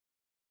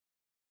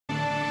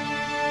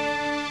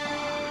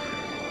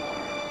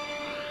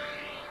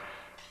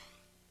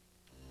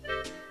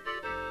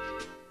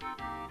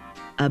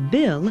A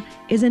bill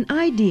is an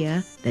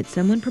idea that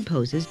someone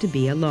proposes to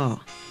be a law.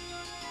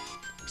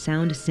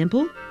 Sound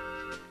simple?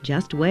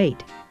 Just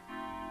wait.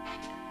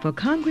 For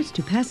Congress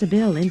to pass a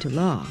bill into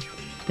law,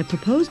 the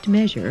proposed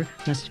measure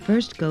must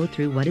first go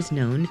through what is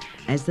known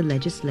as the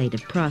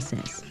legislative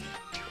process.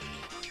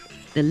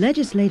 The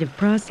legislative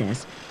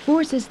process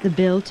forces the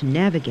bill to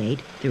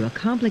navigate through a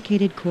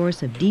complicated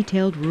course of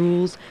detailed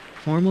rules,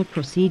 formal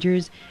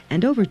procedures,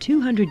 and over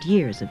 200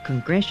 years of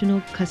congressional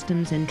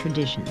customs and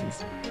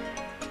traditions.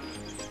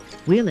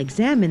 We'll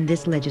examine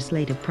this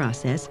legislative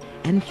process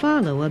and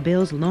follow a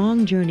bill's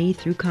long journey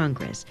through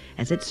Congress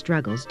as it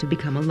struggles to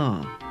become a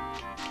law.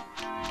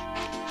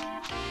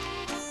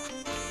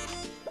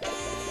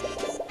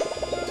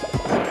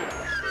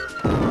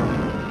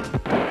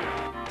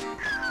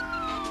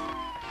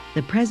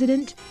 The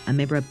President, a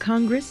member of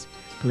Congress,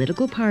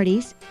 political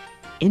parties,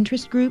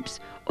 interest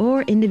groups,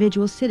 or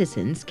individual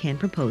citizens can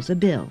propose a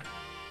bill.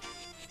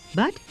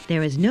 But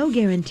there is no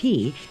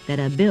guarantee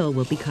that a bill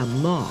will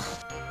become law.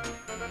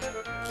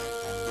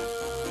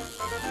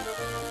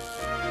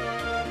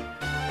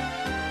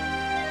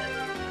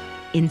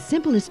 In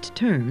simplest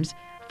terms,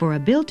 for a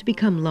bill to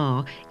become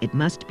law, it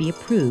must be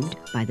approved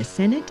by the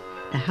Senate,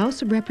 the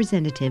House of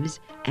Representatives,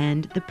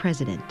 and the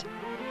President.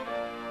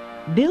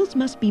 Bills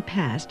must be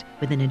passed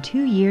within a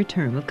 2-year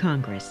term of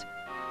Congress.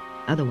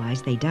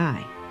 Otherwise, they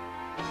die.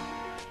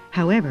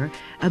 However,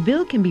 a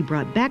bill can be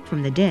brought back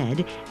from the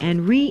dead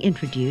and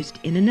reintroduced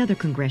in another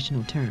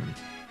congressional term.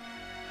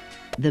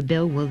 The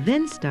bill will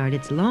then start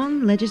its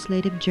long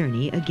legislative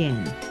journey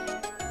again.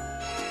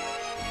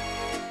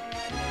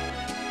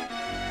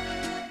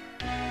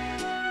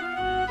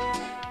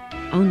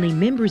 Only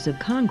members of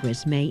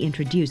Congress may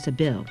introduce a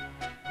bill.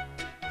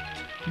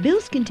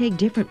 Bills can take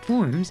different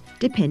forms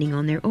depending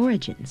on their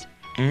origins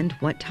and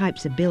what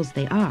types of bills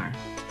they are.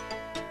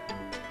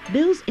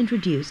 Bills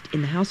introduced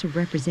in the House of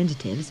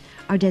Representatives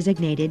are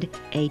designated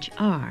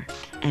H.R.,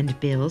 and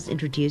bills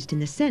introduced in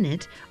the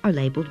Senate are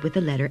labeled with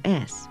the letter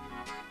S.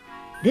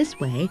 This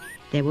way,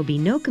 there will be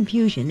no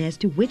confusion as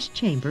to which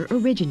chamber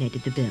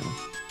originated the bill.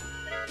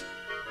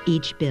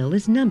 Each bill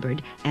is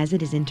numbered as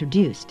it is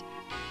introduced.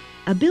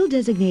 A bill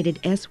designated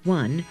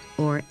S1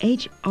 or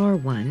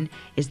HR1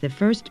 is the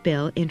first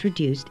bill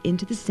introduced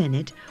into the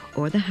Senate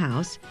or the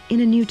House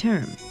in a new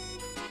term.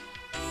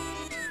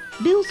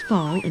 Bills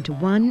fall into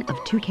one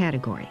of two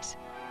categories.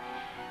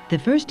 The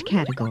first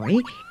category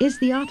is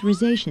the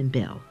authorization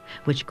bill,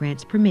 which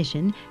grants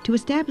permission to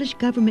establish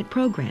government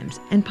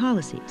programs and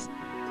policies.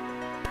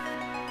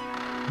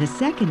 The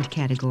second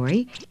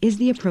category is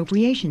the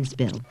appropriations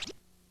bill.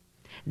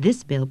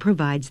 This bill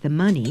provides the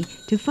money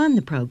to fund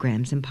the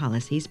programs and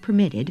policies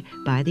permitted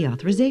by the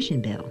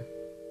authorization bill.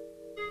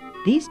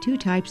 These two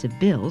types of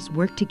bills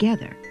work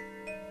together.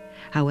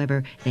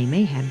 However, they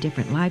may have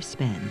different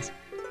lifespans.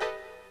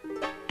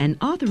 An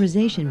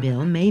authorization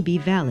bill may be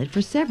valid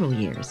for several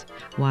years,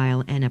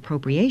 while an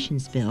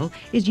appropriations bill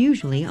is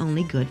usually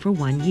only good for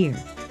 1 year.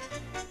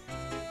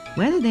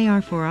 Whether they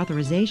are for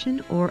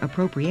authorization or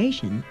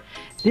appropriation,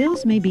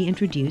 bills may be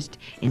introduced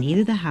in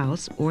either the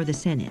House or the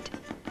Senate.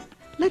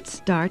 Let's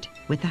start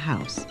with the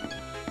House.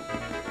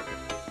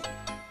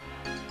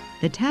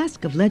 The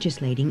task of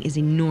legislating is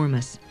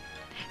enormous.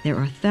 There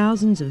are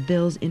thousands of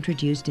bills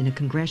introduced in a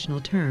congressional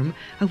term,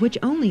 of which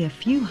only a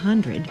few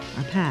hundred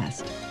are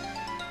passed.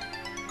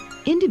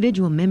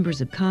 Individual members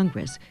of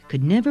Congress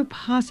could never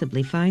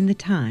possibly find the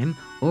time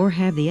or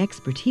have the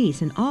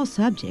expertise in all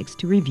subjects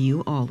to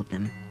review all of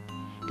them.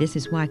 This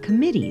is why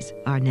committees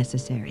are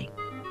necessary.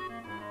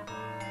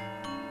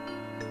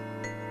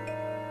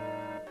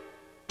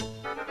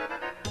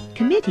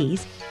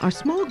 Committees are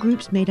small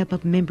groups made up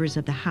of members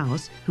of the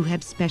House who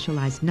have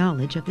specialized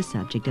knowledge of the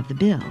subject of the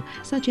bill,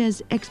 such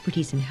as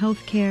expertise in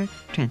health care,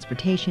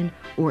 transportation,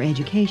 or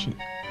education.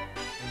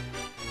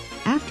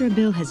 After a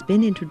bill has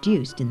been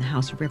introduced in the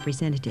House of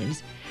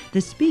Representatives,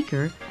 the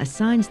Speaker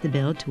assigns the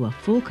bill to a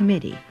full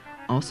committee,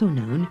 also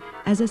known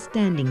as a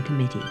standing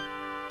committee.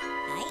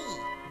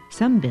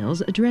 Some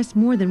bills address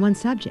more than one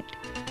subject.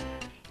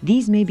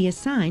 These may be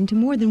assigned to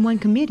more than one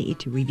committee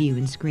to review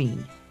and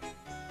screen.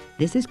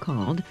 This is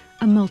called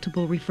a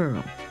multiple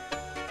referral.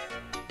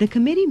 The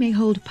committee may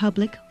hold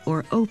public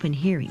or open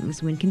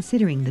hearings when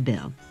considering the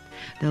bill,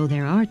 though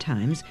there are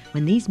times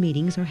when these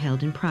meetings are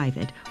held in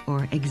private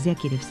or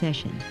executive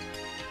session.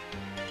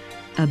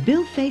 A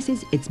bill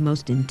faces its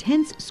most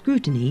intense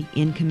scrutiny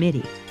in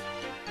committee.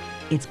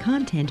 Its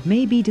content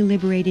may be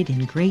deliberated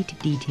in great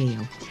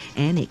detail,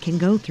 and it can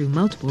go through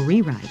multiple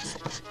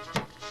rewrites.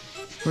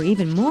 For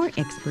even more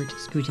expert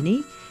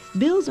scrutiny,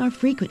 bills are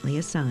frequently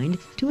assigned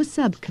to a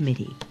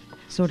subcommittee,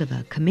 sort of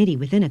a committee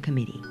within a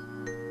committee.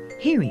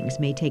 Hearings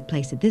may take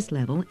place at this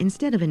level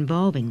instead of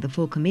involving the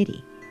full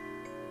committee.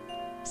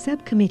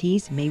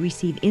 Subcommittees may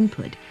receive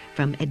input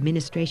from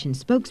administration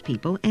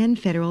spokespeople and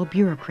federal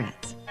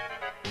bureaucrats.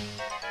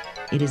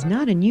 It is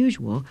not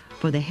unusual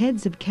for the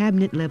heads of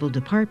cabinet-level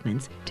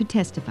departments to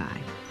testify.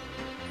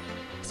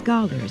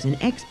 Scholars and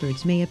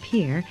experts may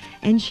appear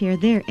and share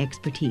their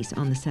expertise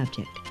on the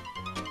subject.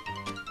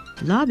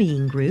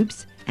 Lobbying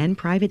groups and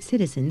private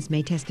citizens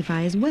may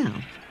testify as well.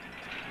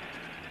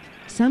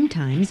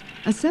 Sometimes,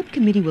 a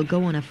subcommittee will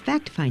go on a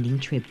fact-finding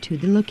trip to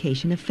the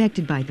location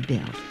affected by the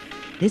bill.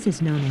 This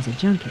is known as a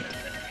junket.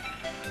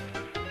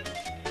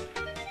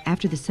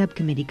 After the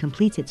subcommittee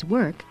completes its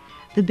work,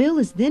 the bill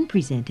is then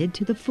presented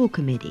to the full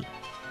committee.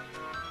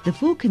 The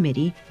full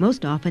committee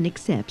most often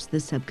accepts the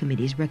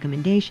subcommittee's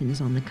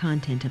recommendations on the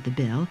content of the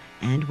bill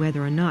and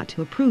whether or not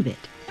to approve it.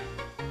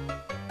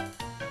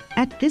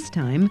 At this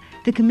time,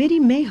 the committee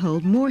may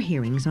hold more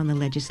hearings on the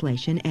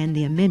legislation and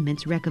the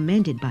amendments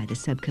recommended by the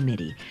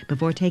subcommittee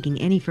before taking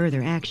any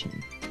further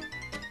action.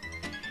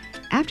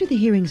 After the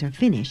hearings are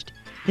finished,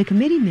 the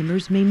committee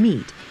members may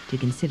meet to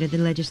consider the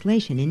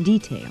legislation in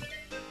detail.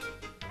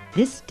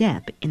 This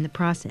step in the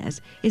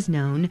process is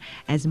known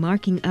as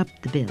marking up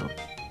the bill.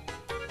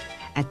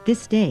 At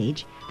this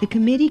stage, the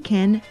committee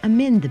can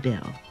amend the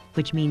bill,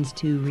 which means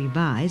to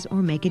revise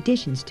or make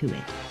additions to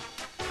it.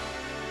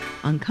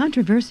 On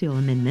controversial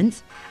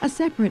amendments, a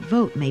separate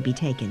vote may be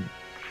taken.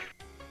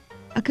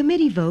 A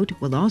committee vote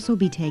will also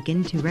be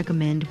taken to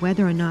recommend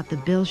whether or not the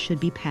bill should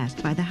be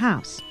passed by the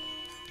House.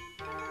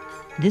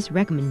 This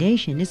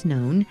recommendation is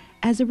known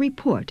as a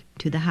report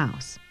to the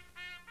House.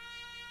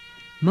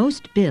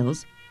 Most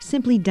bills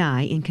simply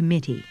die in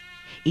committee,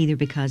 either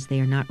because they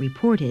are not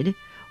reported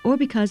or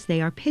because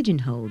they are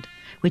pigeonholed,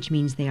 which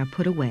means they are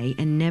put away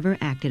and never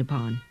acted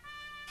upon.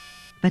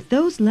 But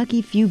those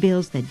lucky few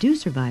bills that do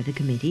survive the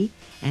committee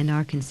and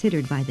are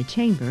considered by the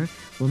chamber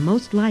will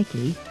most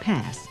likely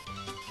pass.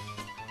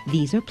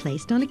 These are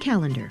placed on a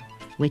calendar,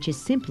 which is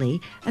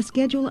simply a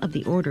schedule of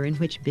the order in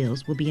which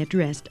bills will be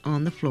addressed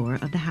on the floor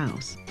of the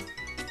House.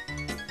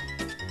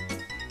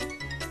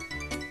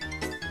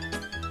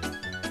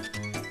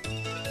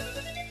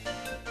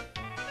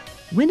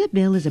 When a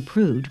bill is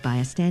approved by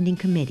a standing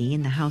committee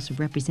in the House of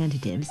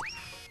Representatives,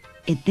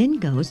 it then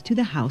goes to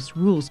the House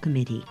Rules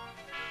Committee.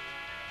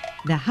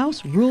 The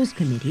House Rules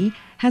Committee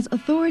has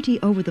authority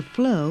over the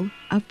flow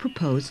of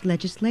proposed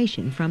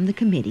legislation from the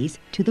committees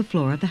to the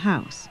floor of the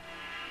House.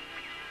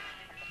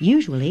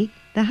 Usually,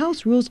 the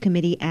House Rules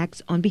Committee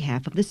acts on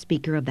behalf of the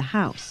Speaker of the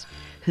House,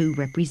 who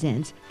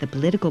represents the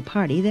political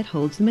party that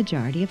holds the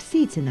majority of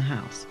seats in the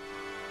House.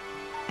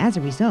 As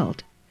a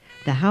result,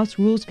 the House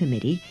Rules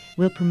Committee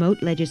will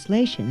promote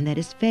legislation that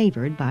is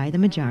favored by the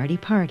majority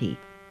party,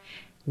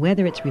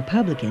 whether it's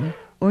Republican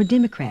or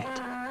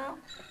Democrat.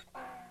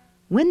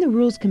 When the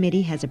Rules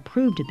Committee has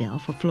approved a bill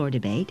for floor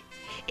debate,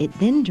 it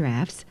then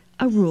drafts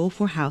a rule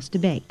for House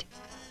debate.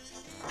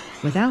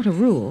 Without a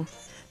rule,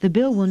 the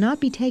bill will not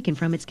be taken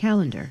from its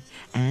calendar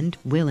and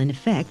will, in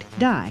effect,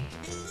 die.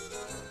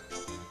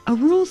 A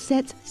rule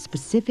sets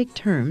specific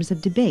terms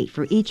of debate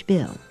for each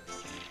bill.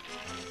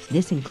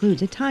 This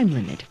includes a time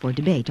limit for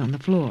debate on the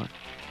floor.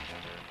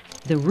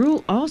 The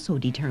rule also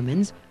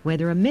determines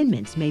whether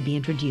amendments may be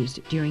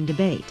introduced during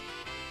debate.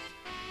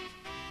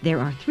 There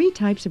are 3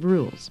 types of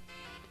rules: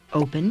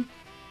 open,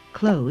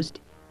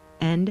 closed,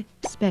 and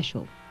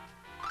special.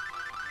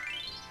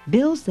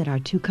 Bills that are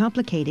too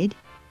complicated,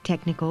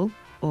 technical,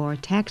 or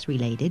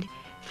tax-related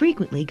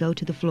frequently go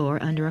to the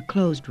floor under a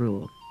closed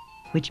rule,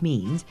 which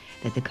means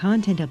that the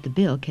content of the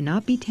bill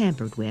cannot be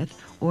tampered with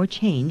or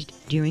changed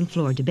during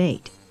floor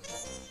debate.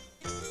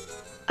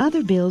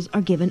 Other bills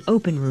are given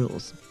open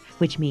rules,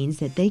 which means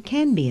that they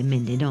can be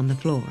amended on the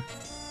floor.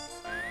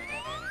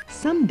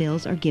 Some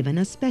bills are given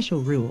a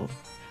special rule,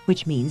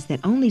 which means that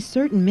only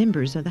certain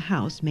members of the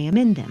House may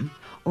amend them,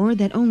 or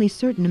that only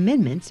certain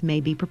amendments may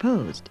be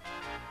proposed.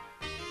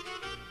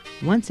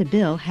 Once a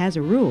bill has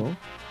a rule,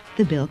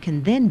 the bill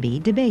can then be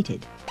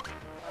debated.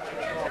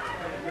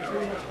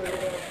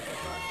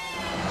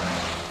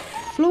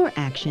 Floor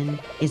action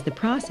is the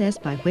process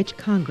by which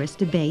Congress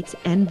debates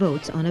and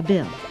votes on a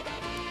bill.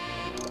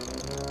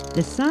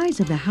 The size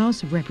of the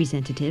House of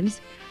Representatives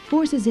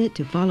forces it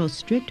to follow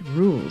strict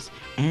rules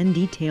and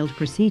detailed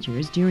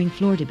procedures during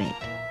floor debate.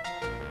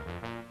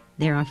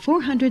 There are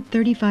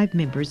 435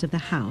 members of the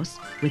House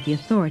with the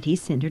authority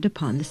centered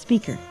upon the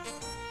Speaker.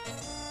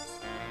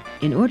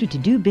 In order to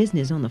do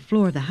business on the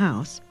floor of the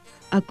House,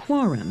 a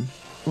quorum,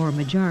 or a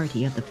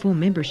majority of the full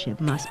membership,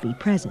 must be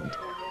present.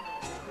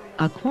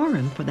 A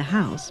quorum for the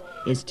House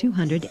is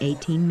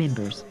 218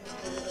 members.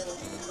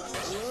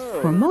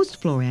 For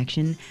most floor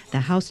action,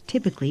 the House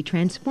typically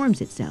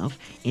transforms itself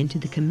into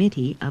the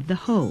Committee of the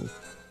Whole.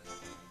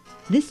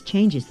 This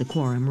changes the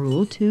quorum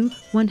rule to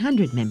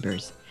 100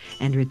 members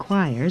and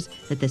requires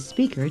that the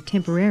Speaker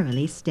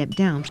temporarily step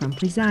down from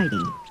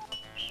presiding.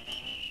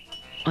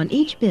 On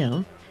each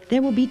bill,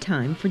 there will be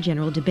time for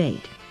general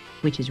debate,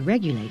 which is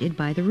regulated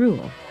by the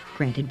rule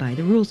granted by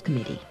the Rules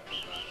Committee.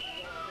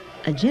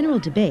 A general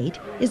debate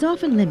is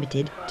often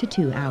limited to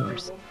 2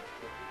 hours.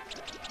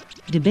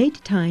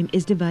 Debate time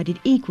is divided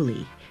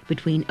equally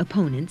between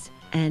opponents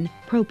and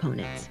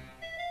proponents.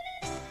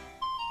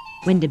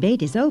 When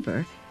debate is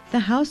over, the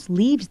House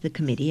leaves the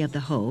Committee of the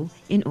Whole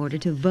in order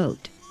to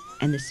vote,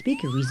 and the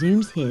Speaker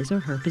resumes his or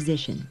her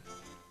position.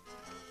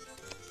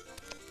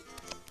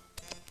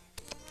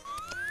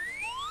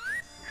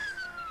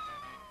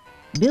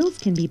 Bills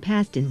can be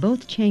passed in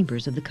both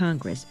chambers of the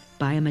Congress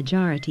by a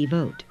majority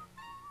vote.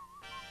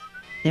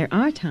 There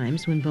are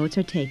times when votes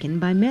are taken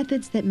by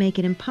methods that make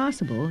it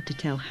impossible to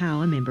tell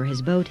how a member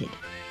has voted.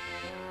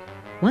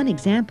 One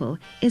example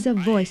is a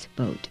voice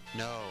vote.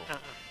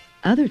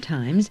 Other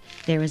times,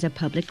 there is a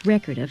public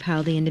record of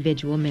how the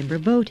individual member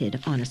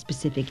voted on a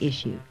specific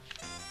issue.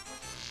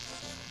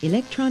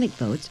 Electronic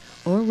votes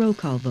or roll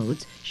call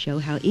votes show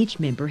how each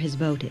member has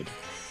voted.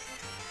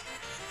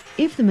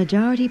 If the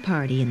majority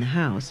party in the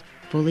House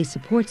fully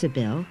supports a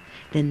bill,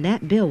 then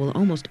that bill will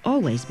almost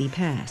always be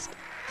passed.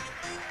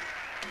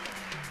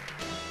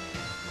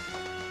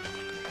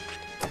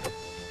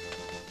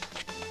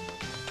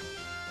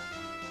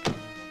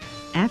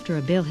 After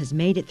a bill has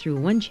made it through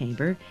one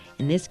chamber,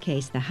 in this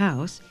case the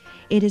House,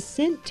 it is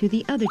sent to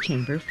the other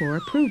chamber for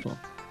approval.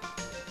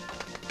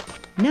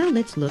 Now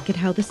let's look at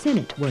how the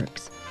Senate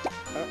works.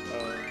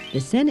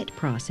 The Senate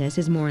process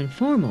is more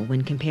informal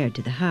when compared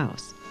to the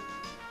House.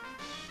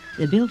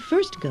 The bill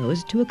first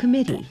goes to a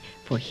committee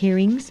for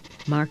hearings,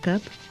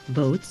 markup,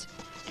 votes,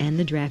 and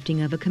the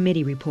drafting of a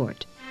committee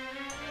report.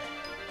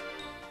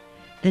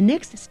 The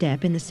next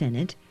step in the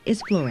Senate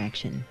is floor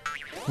action,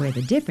 where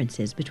the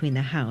differences between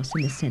the House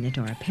and the Senate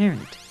are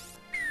apparent.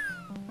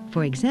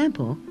 For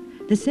example,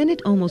 the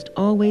Senate almost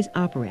always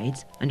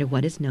operates under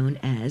what is known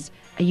as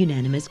a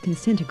unanimous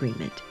consent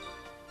agreement,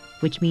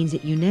 which means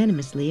it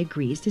unanimously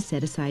agrees to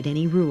set aside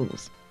any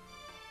rules.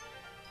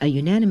 A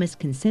unanimous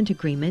consent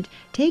agreement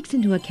takes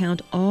into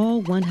account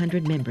all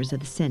 100 members of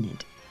the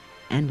Senate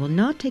and will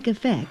not take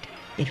effect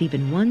if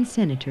even one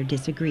senator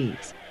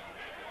disagrees.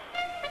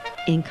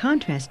 In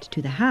contrast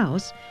to the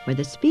House, where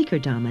the Speaker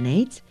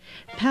dominates,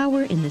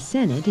 power in the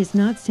Senate is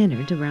not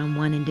centered around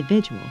one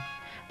individual,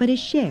 but is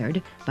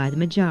shared by the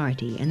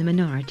majority and the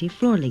minority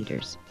floor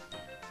leaders.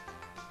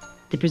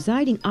 The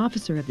presiding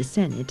officer of the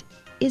Senate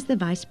is the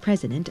Vice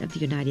President of the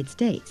United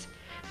States,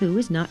 who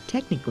is not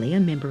technically a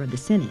member of the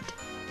Senate.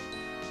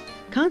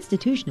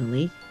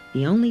 Constitutionally,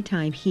 the only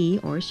time he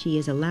or she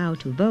is allowed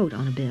to vote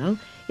on a bill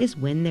is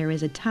when there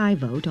is a tie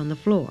vote on the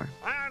floor.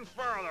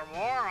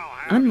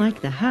 Unlike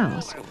the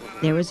House,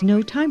 there is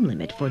no time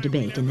limit for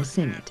debate in the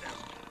Senate.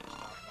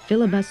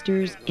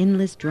 Filibusters,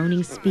 endless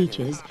droning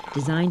speeches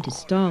designed to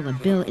stall a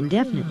bill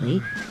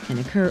indefinitely can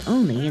occur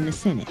only in the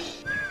Senate.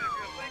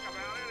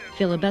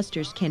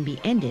 Filibusters can be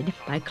ended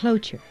by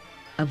cloture,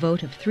 a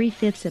vote of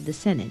 3/5 of the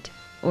Senate,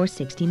 or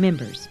 60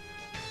 members.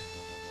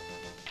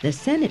 The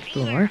Senate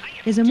floor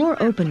is a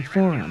more open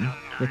forum,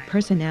 with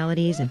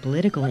personalities and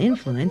political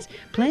influence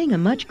playing a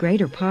much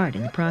greater part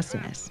in the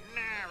process.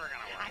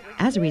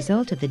 As a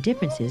result of the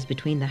differences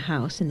between the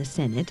House and the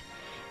Senate,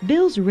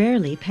 bills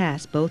rarely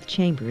pass both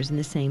chambers in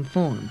the same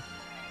form.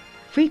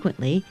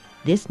 Frequently,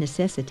 this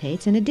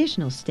necessitates an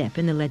additional step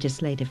in the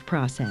legislative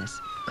process,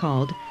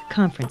 called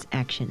conference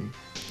action.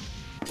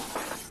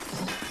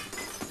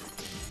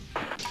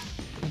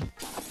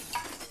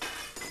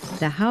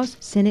 The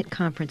House-Senate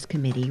Conference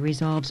Committee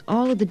resolves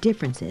all of the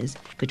differences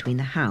between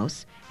the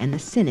House and the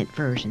Senate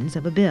versions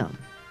of a bill.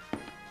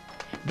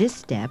 This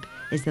step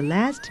is the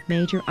last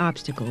major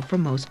obstacle for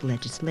most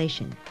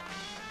legislation.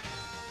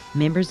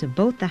 Members of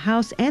both the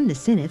House and the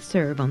Senate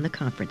serve on the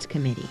Conference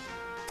Committee.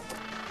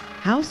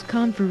 House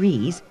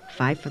conferees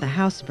fight for the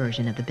House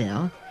version of the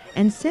bill,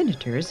 and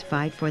senators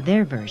fight for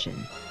their version.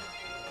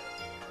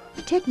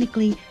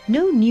 Technically,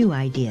 no new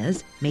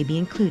ideas may be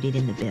included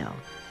in the bill,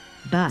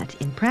 but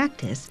in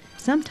practice,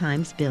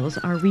 sometimes bills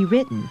are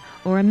rewritten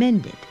or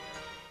amended.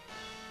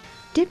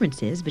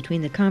 Differences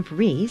between the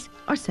conferees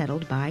are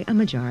settled by a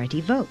majority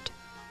vote.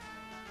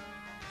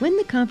 When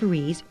the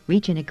conferees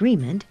reach an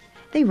agreement,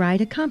 they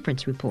write a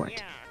conference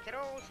report.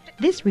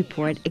 This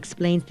report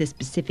explains the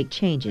specific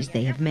changes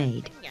they have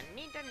made.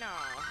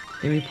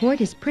 The report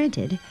is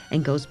printed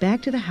and goes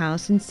back to the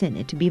House and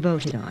Senate to be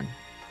voted on.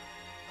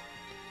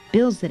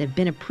 Bills that have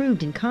been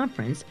approved in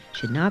conference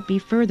should not be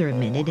further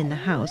amended in the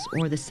House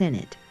or the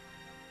Senate.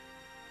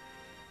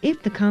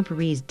 If the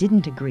conferees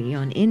didn't agree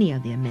on any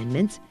of the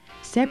amendments,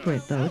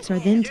 separate votes are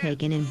then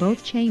taken in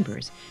both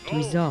chambers to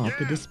resolve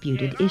the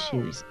disputed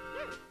issues.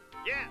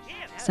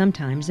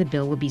 Sometimes a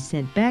bill will be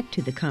sent back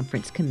to the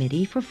conference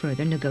committee for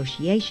further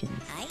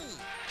negotiations.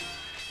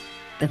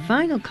 The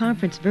final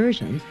conference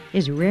version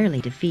is rarely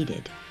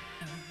defeated.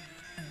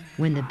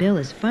 When the bill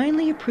is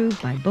finally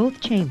approved by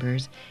both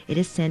chambers, it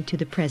is sent to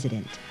the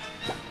President.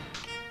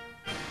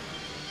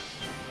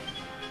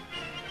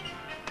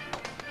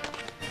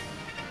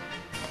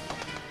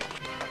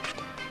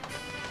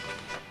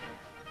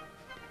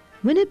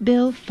 When a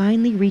bill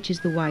finally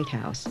reaches the White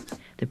House,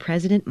 the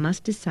President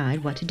must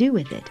decide what to do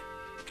with it.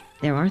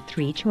 There are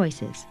 3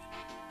 choices.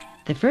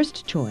 The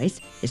first choice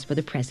is for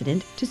the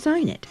President to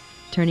sign it,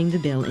 turning the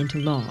bill into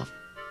law.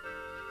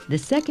 The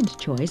second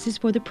choice is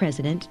for the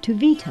President to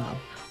veto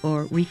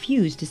or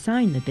refuse to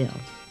sign the bill,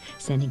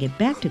 sending it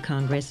back to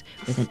Congress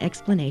with an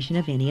explanation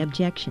of any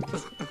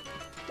objections.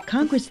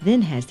 Congress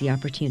then has the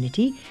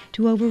opportunity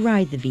to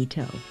override the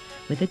veto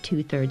with a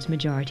 2/3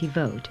 majority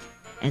vote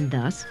and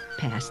thus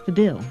pass the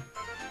bill.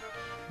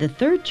 The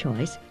third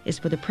choice is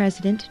for the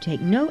President to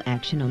take no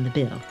action on the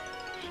bill.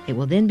 It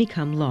will then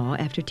become law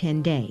after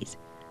 10 days,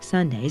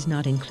 Sundays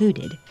not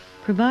included,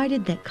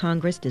 provided that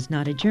Congress does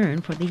not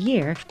adjourn for the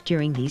year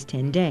during these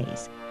 10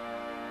 days.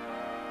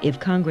 If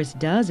Congress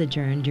does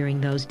adjourn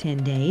during those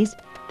 10 days,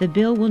 the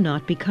bill will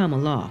not become a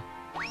law.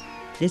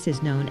 This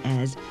is known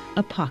as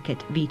a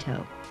pocket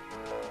veto.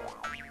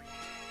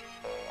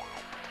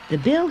 The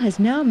bill has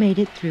now made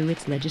it through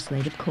its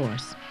legislative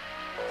course.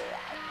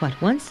 What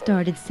once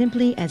started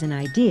simply as an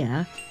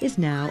idea is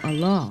now a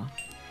law.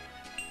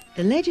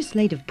 The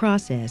legislative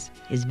process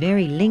is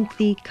very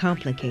lengthy,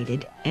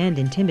 complicated, and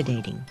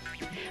intimidating.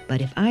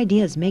 But if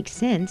ideas make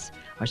sense,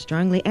 are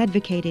strongly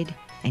advocated,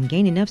 and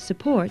gain enough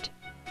support,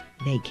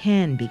 they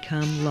can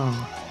become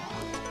law.